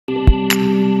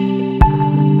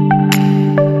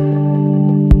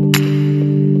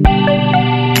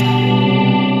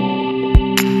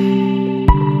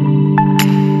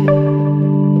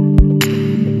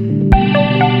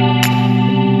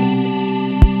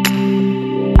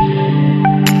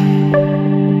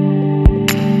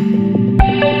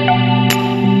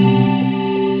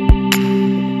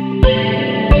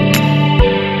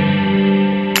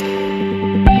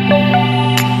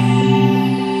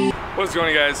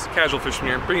guys, Casual Fishing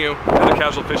here, bringing you another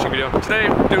casual fishing video. Today,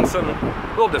 we're doing something a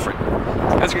little different.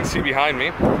 As you can see behind me,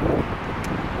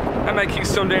 I'm at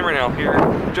Keystone Dam right now, here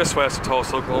just west of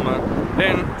Tulsa, Oklahoma.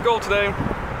 And the goal today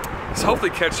is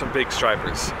hopefully catch some big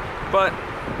stripers. But,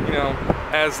 you know,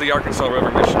 as the Arkansas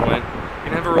River mission went,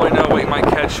 you never really know what you might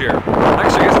catch here.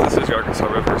 Actually, I guess this is the Arkansas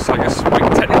River, so I guess we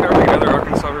can technically are another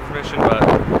Arkansas River mission, but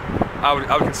I would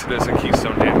consider this a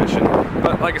Keystone Dam mission.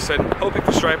 But like I said, hoping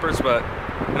for stripers, but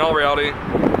in all reality, you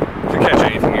can catch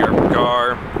anything here.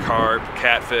 Gar, carp,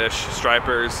 catfish,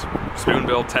 stripers,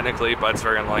 spoonbill technically, but it's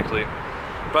very unlikely.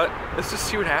 But let's just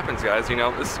see what happens, guys. You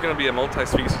know, this is going to be a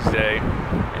multi-species day,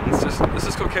 and let's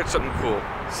just go catch something cool.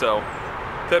 So,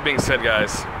 that being said,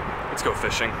 guys, let's go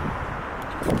fishing.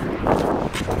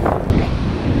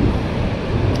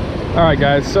 Alright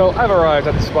guys, so I've arrived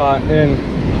at the spot, and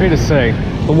I need to say,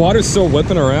 the water's still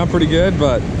whipping around pretty good,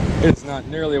 but it's not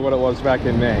nearly what it was back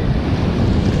in May.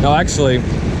 Now actually,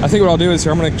 I think what I'll do is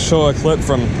here, I'm going to show a clip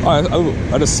from,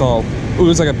 I just saw,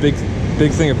 there's like a big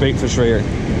thing of bait fish right here.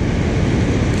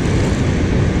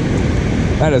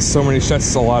 That is so many shad,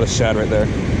 that's a lot of shad right there.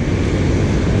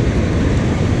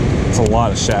 It's a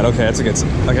lot of shad. Okay, that's a good,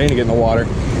 like I need to get in the water.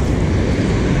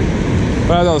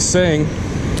 But as I was saying,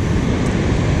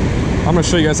 I'm going to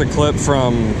show you guys a clip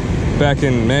from back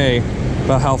in May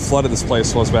about how flooded this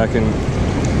place was back in.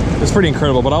 It's pretty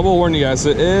incredible, but I will warn you guys,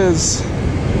 it is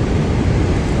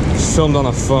filmed on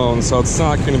a phone, so it's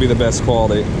not going to be the best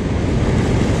quality.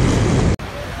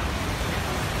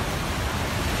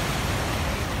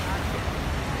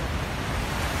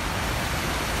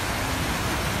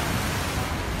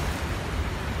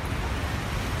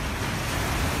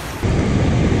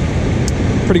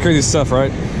 Pretty crazy stuff,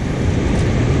 right?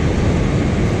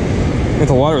 If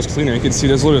the water was cleaner, you can see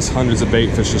there's literally hundreds of bait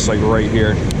fish just like right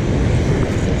here.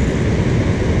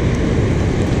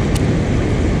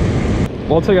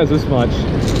 Well, I'll tell you guys this much.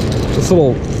 This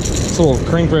little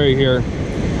crankberry here,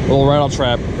 little rattle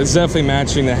trap, it's definitely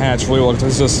matching the hatch really well.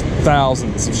 There's just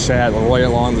thousands of shad right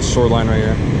along the shoreline right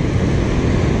here.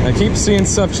 And I keep seeing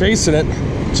stuff chasing them,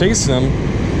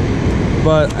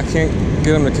 but I can't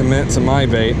get them to commit to my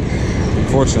bait,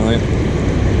 unfortunately.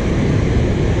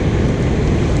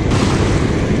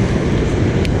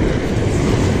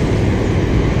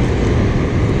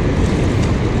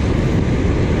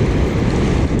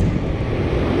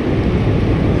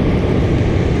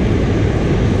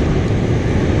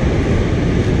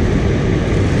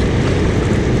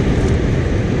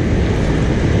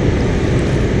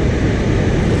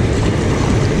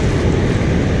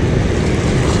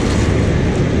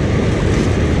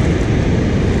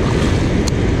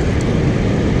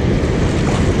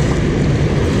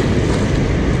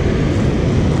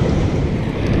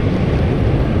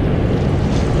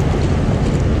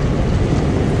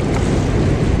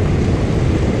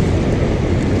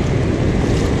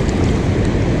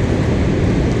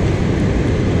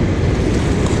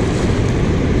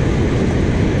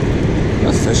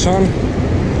 Fish on?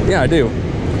 Yeah, I do.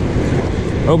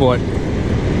 Oh boy.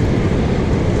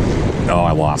 Oh,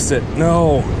 I lost it.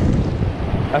 No.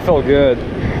 That felt good.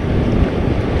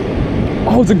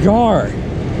 Oh, it's a gar.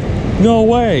 No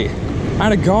way. I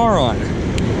had a gar on.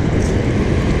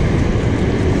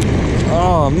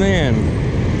 Oh, man.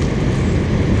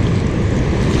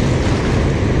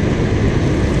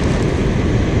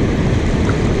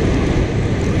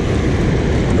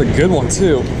 That's a good one,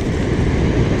 too.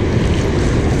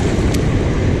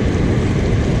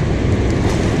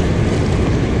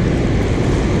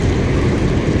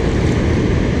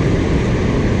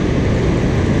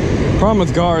 Problem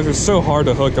with gars, they're so hard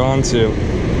to hook onto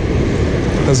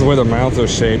because of the way their mouth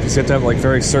is shaped. You have to have like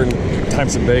very certain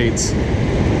types of baits so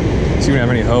you don't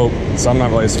have any hope. So I'm not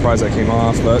really surprised that came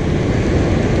off, but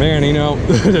man, you know,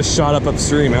 just shot up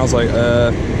upstream. I was like,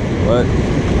 what?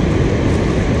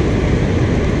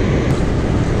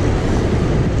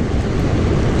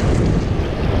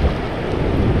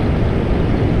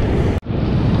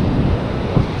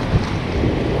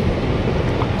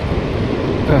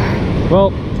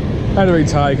 Well, I had to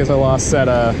retie because I lost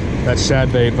that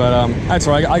shad bait, but that's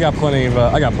right. I got plenty of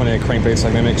crankbaits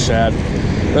like mimic shad.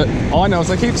 But all I know is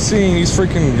I keep seeing these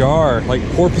freaking gar like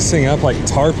porpoising up like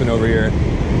tarpon over here,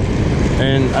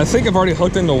 and I think I've already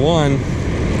hooked into one.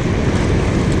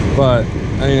 But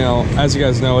you know, as you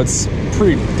guys know, it's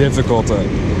pretty difficult to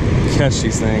catch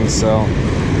these things. So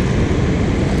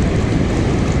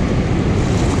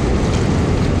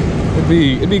it'd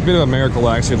be a bit of a miracle to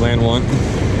actually land one.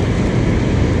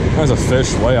 There's a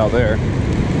fish way out there.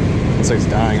 Looks like he's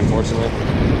dying, unfortunately.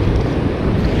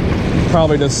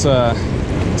 Probably just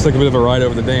took a bit of a ride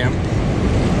over the dam.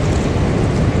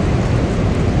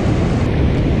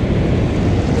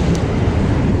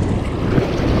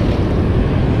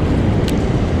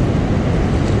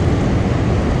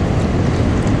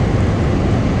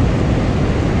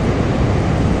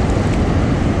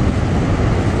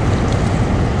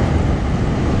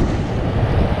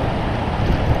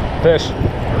 Fish.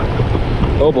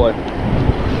 Oh boy.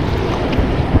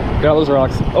 Got those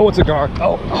rocks. Oh, it's a gar.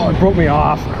 Oh, it broke me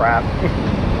off. Crap.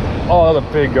 Oh, that's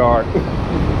a big gar.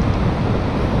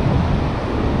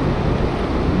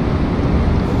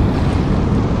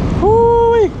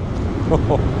 Woo-wee.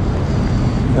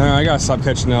 I gotta stop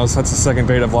catching those. That's the second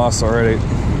bait I've lost already.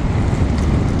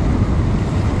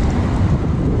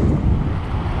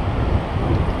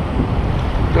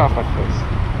 Get off my face.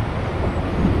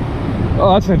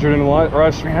 Oh, that's entered in the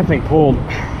rush. Man, that thing pulled.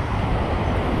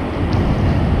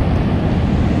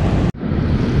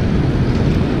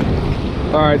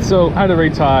 Alright, so I had to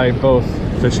retie both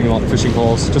fishing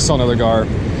poles. Just saw another gar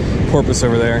porpoise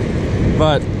over there.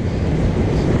 But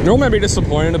normally I'd be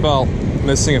disappointed about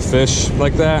missing a fish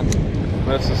like that.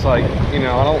 But it's just like, you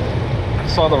know, I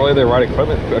saw the right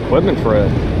equipment for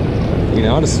it. You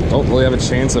know, I just don't really have a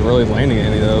chance of really landing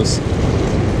any of those.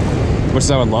 Which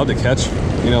I would love to catch,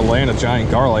 you know, land a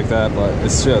giant gar like that, but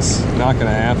it's just not gonna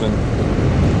happen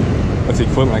with the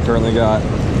equipment I currently got.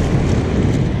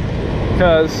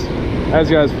 Because, as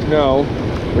you guys know,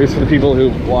 at least for the people who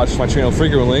watch my channel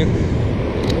frequently,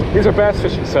 these are bass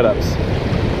fishing setups.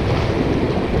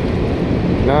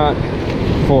 Not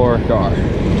for gar.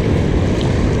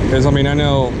 Because, I mean,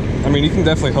 you can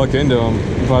definitely hook into them,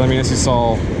 but I mean, as you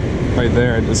saw right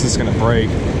there, this is gonna break.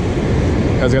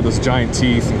 Because it's got those giant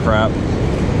teeth and crap.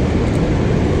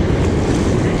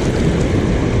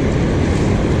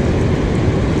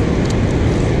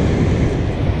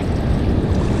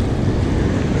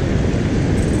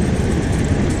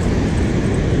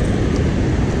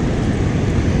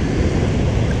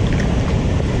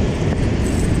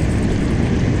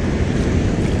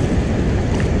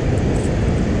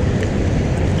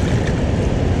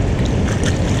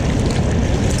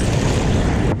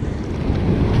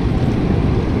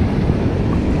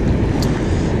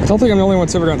 I don't think I'm the only one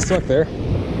that's ever gotten stuck there.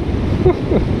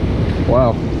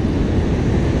 Wow.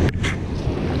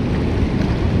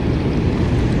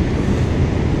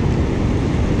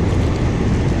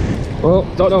 Well,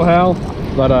 don't know how,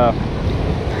 but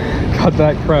got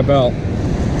that crap out.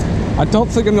 I don't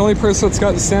think I'm the only person that's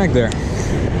gotten snagged there.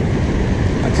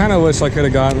 I kind of wish I could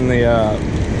have gotten the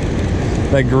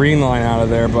that green line out of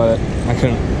there, but I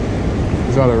couldn't. It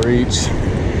was out of reach.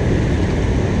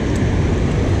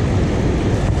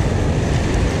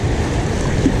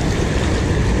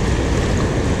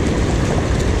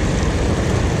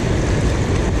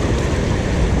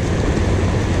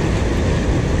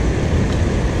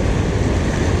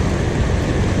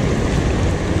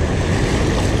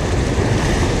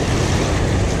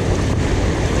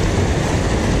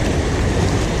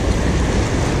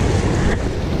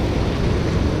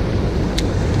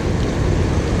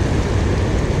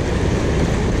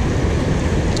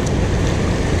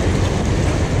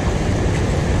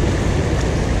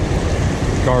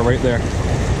 Gar right there.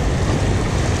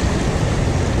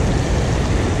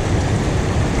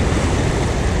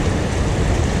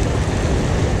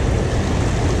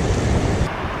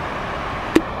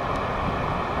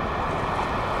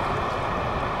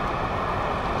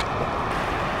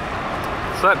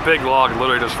 So that big log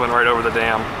literally just went right over the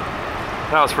dam.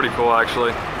 That was pretty cool,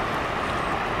 actually.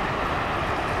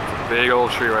 Big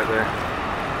old tree right there.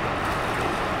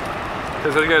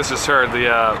 Because you guys just heard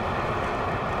the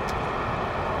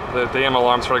dam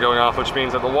alarm started going off, which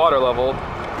means that the water level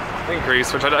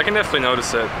increased, which I can definitely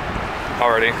notice it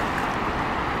already.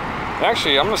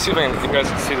 Actually, I'm gonna see if you guys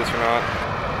can see this or not.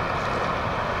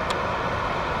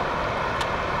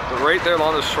 But right there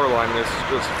along the shoreline is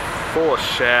just full of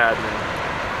shad,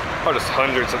 and just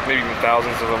hundreds, maybe even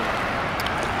thousands of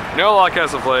them. No luck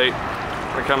as of late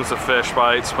when it comes to fish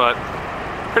bites, but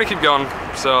we're gonna keep going.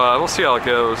 So we'll see how it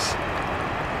goes.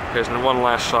 Here's one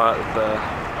last shot at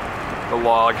the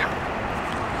log.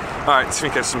 Alright, see if we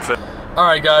can catch some fish.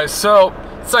 Alright guys, so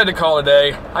decided to call it a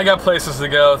day. I got places to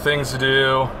go, things to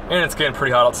do, and it's getting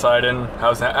pretty hot outside, and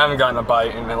I haven't gotten a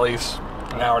bite in at least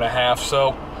an hour and a half,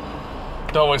 so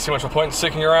don't really see much of a point in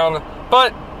sticking around.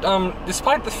 But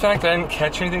despite the fact that I didn't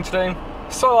catch anything today,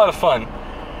 still a lot of fun.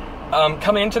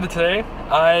 Coming into today,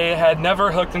 I had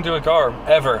never hooked into a gar,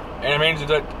 ever, and I managed to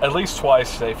do it at least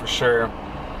twice today for sure.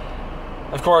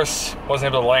 Of course,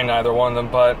 wasn't able to land either one of them,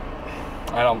 but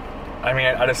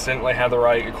I just didn't really have the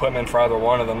right equipment for either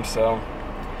one of them, so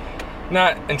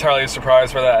not entirely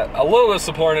surprised by that. A little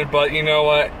disappointed, but you know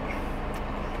what?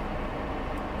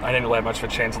 I didn't really have much of a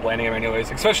chance of landing them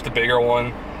anyways, especially the bigger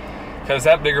one, because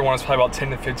that bigger one is probably about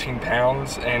 10 to 15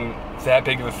 pounds, and that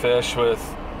big of a fish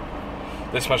with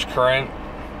this much current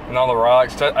and all the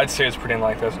rocks, I'd say it's pretty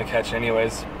unlikely I was going to catch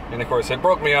anyways. And of course, it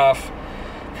broke me off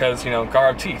because, you know, gar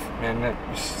have teeth, and it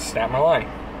just snapped my line.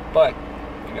 But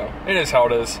you know, it is how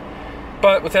it is.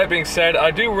 But with that being said,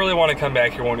 I do really want to come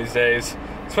back here one of these days,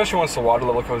 especially once the water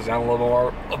level goes down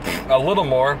a little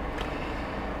more,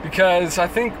 because I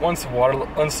think once the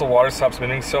water stops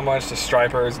moving so much, the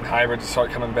stripers and hybrids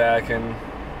start coming back, and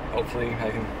hopefully I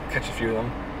can catch a few of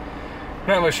them. I'm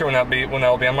not really sure when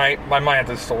that'll be. I might have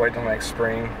to still wait till next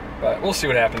spring, but we'll see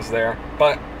what happens there.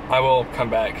 But I will come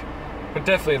back. Would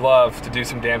definitely love to do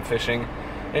some dam fishing,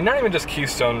 and not even just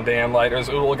Keystone Dam. Like there's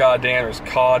Oologah Dam, there's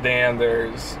Caw Dam,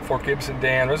 there's Fort Gibson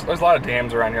Dam. There's a lot of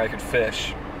dams around here I could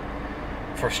fish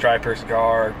for stripers,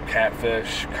 gar,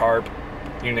 catfish, carp,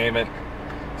 you name it.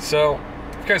 So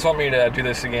if you guys want me to do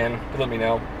this again, let me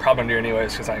know. Probably gonna do it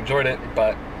anyways because I enjoyed it,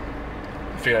 but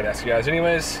I figured I'd ask you guys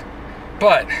anyways.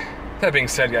 But that being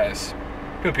said, guys,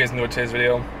 hope you guys enjoyed today's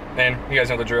video, and you guys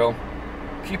know the drill.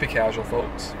 Keep it casual,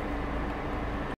 folks.